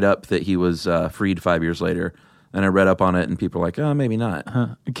said straight up that he was freed 5 years later. And I read up on it, and people are like, oh, maybe not.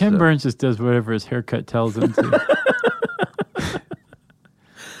 Ken Burns just does whatever his haircut tells him to.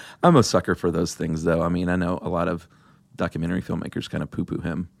 I'm a sucker for those things, though. I mean, I know a lot of documentary filmmakers kind of poo-poo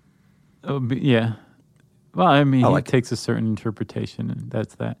him. Oh, yeah. Well, I mean, like he takes a certain interpretation, and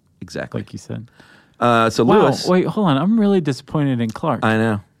that's that. Exactly. Like you said. So Lewis... Wait, hold on. I'm really disappointed in Clark. I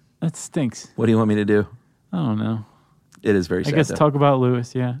know. That stinks. What do you want me to do? I don't know. It is very sad, I guess though. talk about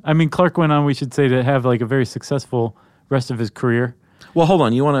Lewis, yeah. I mean, Clark went on, we should say, to have like a very successful rest of his career. Well, hold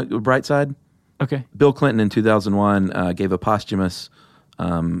on. You want a bright side? Okay. Bill Clinton in 2001 gave a posthumous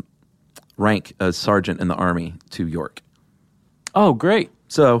rank as sergeant in the Army to York. Oh, great.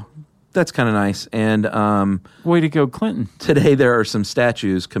 So that's kind of nice. And way to go, Clinton. Today there are some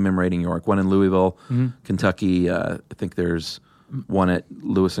statues commemorating York. One in Louisville, Kentucky. I think there's one at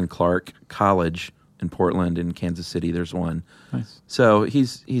Lewis and Clark College in Portland. In Kansas City, there's one. Nice. So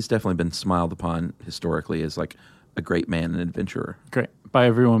he's definitely been smiled upon historically as like a great man and adventurer. Great. By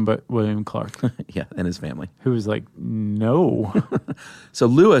everyone but William Clark. Yeah, and his family. Who was like, no. So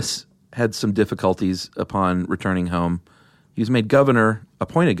Lewis had some difficulties upon returning home. He was made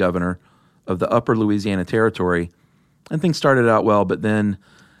appointed governor of the Upper Louisiana Territory, and things started out well, but then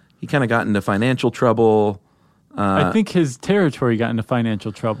he kind of got into financial trouble. I think his territory got into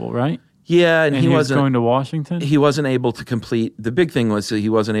financial trouble, right? Yeah, and he was wasn't going to Washington? He wasn't able to complete. The big thing was that he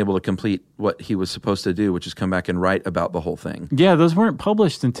wasn't able to complete what he was supposed to do, which is come back and write about the whole thing. Yeah, those weren't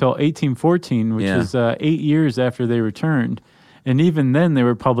published until 1814, which is 8 years after they returned. And even then, they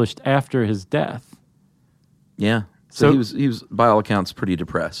were published after his death. Yeah. So he was, by all accounts, pretty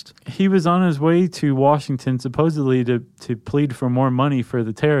depressed. He was on his way to Washington, supposedly to plead for more money for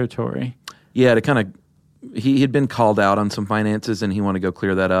the territory. Yeah, to kind of... He had been called out on some finances, and he wanted to go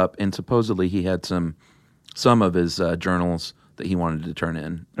clear that up. And supposedly he had some of his journals that he wanted to turn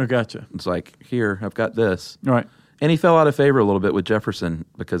in. Oh, gotcha. It's like, here, I've got this. Right. And he fell out of favor a little bit with Jefferson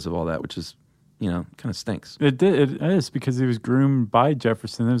because of all that, which is, kind of stinks. It did. It is because he was groomed by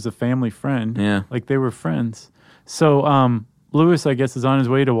Jefferson. It was a family friend. Yeah. Like they were friends. So Lewis, I guess, is on his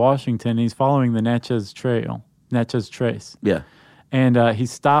way to Washington. He's following the Natchez Trace. Yeah. And he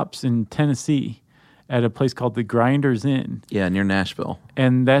stops in Tennessee at a place called the Grinders Inn. Yeah, near Nashville.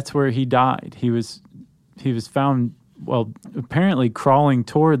 And that's where he died. He was found, apparently crawling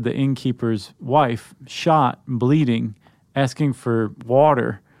toward the innkeeper's wife, shot, bleeding, asking for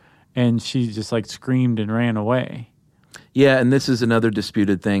water, and she just like screamed and ran away. Yeah, and this is another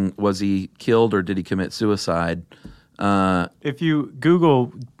disputed thing. Was he killed or did he commit suicide? If you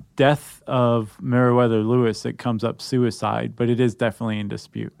Google death of Meriwether Lewis, it comes up suicide, but it is definitely in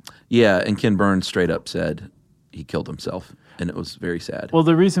dispute. Yeah, and Ken Burns straight up said he killed himself, and it was very sad. Well,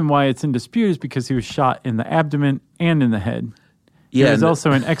 the reason why it's in dispute is because he was shot in the abdomen and in the head. Yeah, he was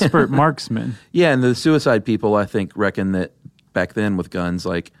also an expert marksman. Yeah, and the suicide people, I think, reckon that back then with guns,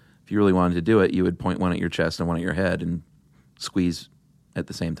 like, if you really wanted to do it, you would point one at your chest and one at your head and squeeze at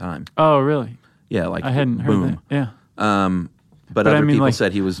the same time. Oh, really? Yeah, like, I hadn't heard that. Yeah. But other people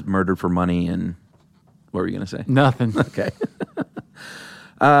said he was murdered for money, and what were you going to say? Nothing. Okay.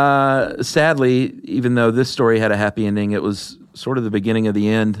 Sadly, even though this story had a happy ending, it was sort of the beginning of the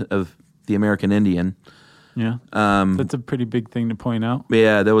end of the American Indian. Yeah. That's a pretty big thing to point out.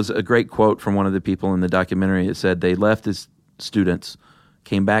 Yeah, there was a great quote from one of the people in the documentary. It said, they left as students,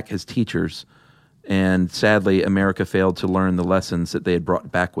 came back as teachers, and sadly, America failed to learn the lessons that they had brought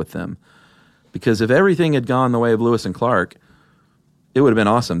back with them. Because if everything had gone the way of Lewis and Clark, it would have been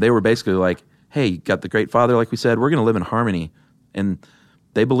awesome. They were basically like, hey, you got the great father, like we said, we're going to live in harmony. And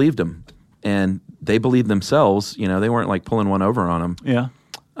they believed him. And they believed themselves. They weren't like pulling one over on him. Yeah.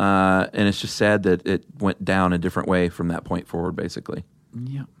 And it's just sad that it went down a different way from that point forward, basically.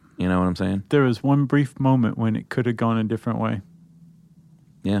 Yeah. You know what I'm saying? There was one brief moment when it could have gone a different way.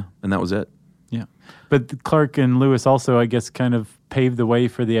 Yeah, and that was it. Yeah. But Clark and Lewis also, I guess, kind of paved the way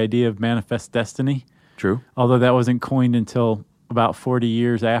for the idea of manifest destiny. True. Although that wasn't coined until about 40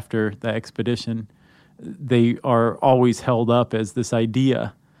 years after the expedition. They are always held up as this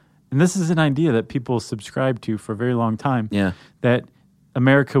idea. And this is an idea that people subscribe to for a very long time. Yeah. That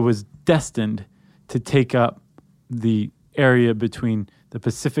America was destined to take up the area between the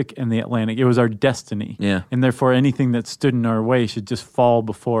Pacific and the Atlantic. It was our destiny. Yeah. And therefore anything that stood in our way should just fall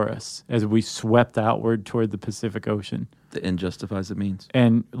before us as we swept outward toward the Pacific Ocean. The end justifies the means.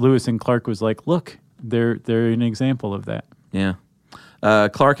 And Lewis and Clark was like, look, they're an example of that. Yeah.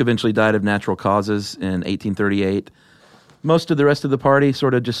 Clark eventually died of natural causes in 1838. Most of the rest of the party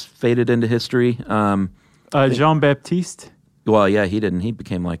sort of just faded into history. Jean-Baptiste? Well, yeah, he didn't. He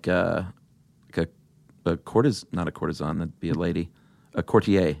became like a courtesan, not a courtesan, that'd be a lady, a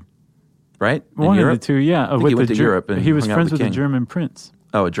courtier, right? One of the two, yeah. I think he went to Europe and he was hung out friends with with the a king. German prince.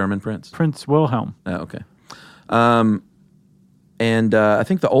 Oh, a German prince? Prince Wilhelm. Oh, okay. And I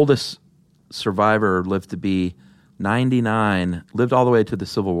think the oldest survivor lived to be 99, lived all the way to the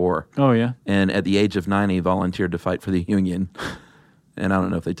Civil War. Oh, yeah? And at the age of 90, volunteered to fight for the Union. And I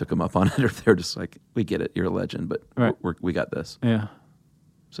don't know if they took him up on it or if they're just like, we get it, you're a legend, but we got this. Yeah.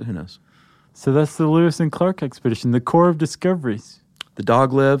 So who knows? So that's the Lewis and Clark expedition, the core of discoveries. The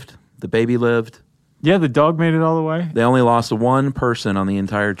dog lived. The baby lived. Yeah, the dog made it all the way. They only lost one person on the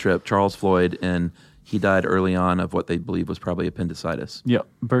entire trip, Charles Floyd, and he died early on of what they believe was probably appendicitis. Yep,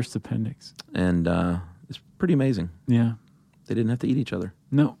 burst appendix. And it's pretty amazing. Yeah. They didn't have to eat each other.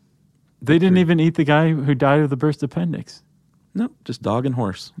 No. They didn't even eat the guy who died of the burst appendix. No, just dog and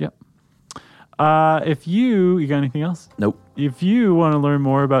horse. Yep. If you got anything else? Nope. If you want to learn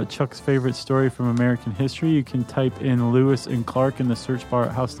more about Chuck's favorite story from American history, you can type in Lewis and Clark in the search bar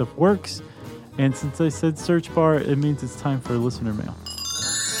at How Stuff Works. And since I said search bar, it means it's time for listener mail.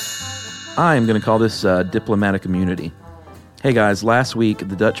 I'm going to call this diplomatic immunity. Hey guys, last week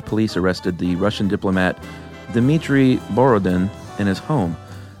the Dutch police arrested the Russian diplomat Dmitry Borodin in his home.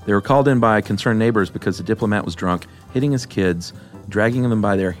 They were called in by concerned neighbors because the diplomat was drunk, hitting his kids, dragging them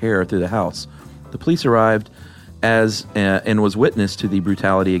by their hair through the house. The police arrived and was witness to the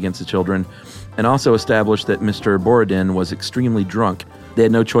brutality against the children, and also established that Mr. Borodin was extremely drunk. They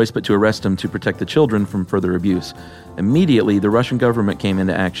had no choice but to arrest him to protect the children from further abuse. Immediately, the Russian government came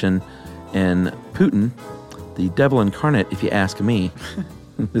into action, and Putin, the devil incarnate if you ask me,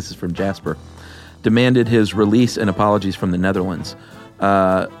 this is from Jasper, demanded his release and apologies from the Netherlands.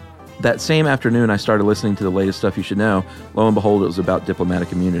 That same afternoon, I started listening to the latest Stuff You Should Know. Lo and behold, it was about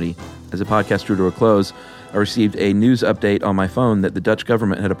diplomatic immunity. As the podcast drew to a close, I received a news update on my phone that the Dutch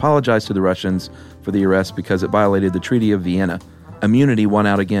government had apologized to the Russians for the arrest because it violated the Treaty of Vienna. Immunity won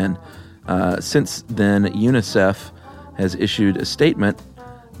out again. Since then, UNICEF has issued a statement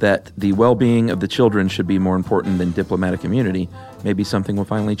that the well-being of the children should be more important than diplomatic immunity. Maybe something will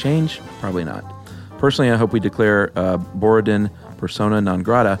finally change? Probably not. Personally, I hope we declare Borodin persona non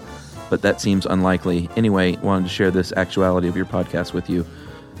grata, but that seems unlikely. Anyway, wanted to share this actuality of your podcast with you.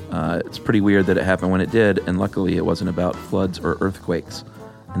 It's pretty weird that it happened when it did, and luckily it wasn't about floods or earthquakes.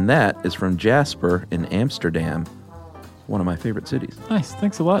 And that is from Jasper in Amsterdam, one of my favorite cities. Nice.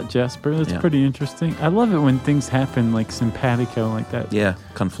 Thanks a lot, Jasper. That's pretty interesting. I love it when things happen like simpatico like that. Yeah,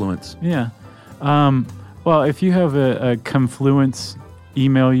 confluence. Yeah. Well, if you have a confluence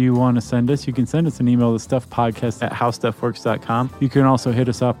email you want to send us, you can send us an email to stuffpodcast@howstuffworks.com. You can also hit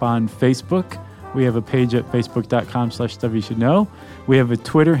us up on Facebook. We have a page at facebook.com/stuffyoushouldknow. We have a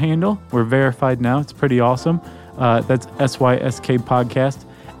Twitter handle. We're verified now. It's pretty awesome. That's SYSK Podcast.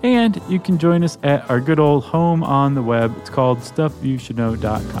 And you can join us at our good old home on the web. It's called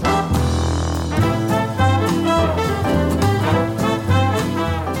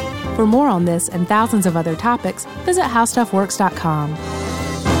stuffyoushouldknow.com. For more on this and thousands of other topics, visit howstuffworks.com.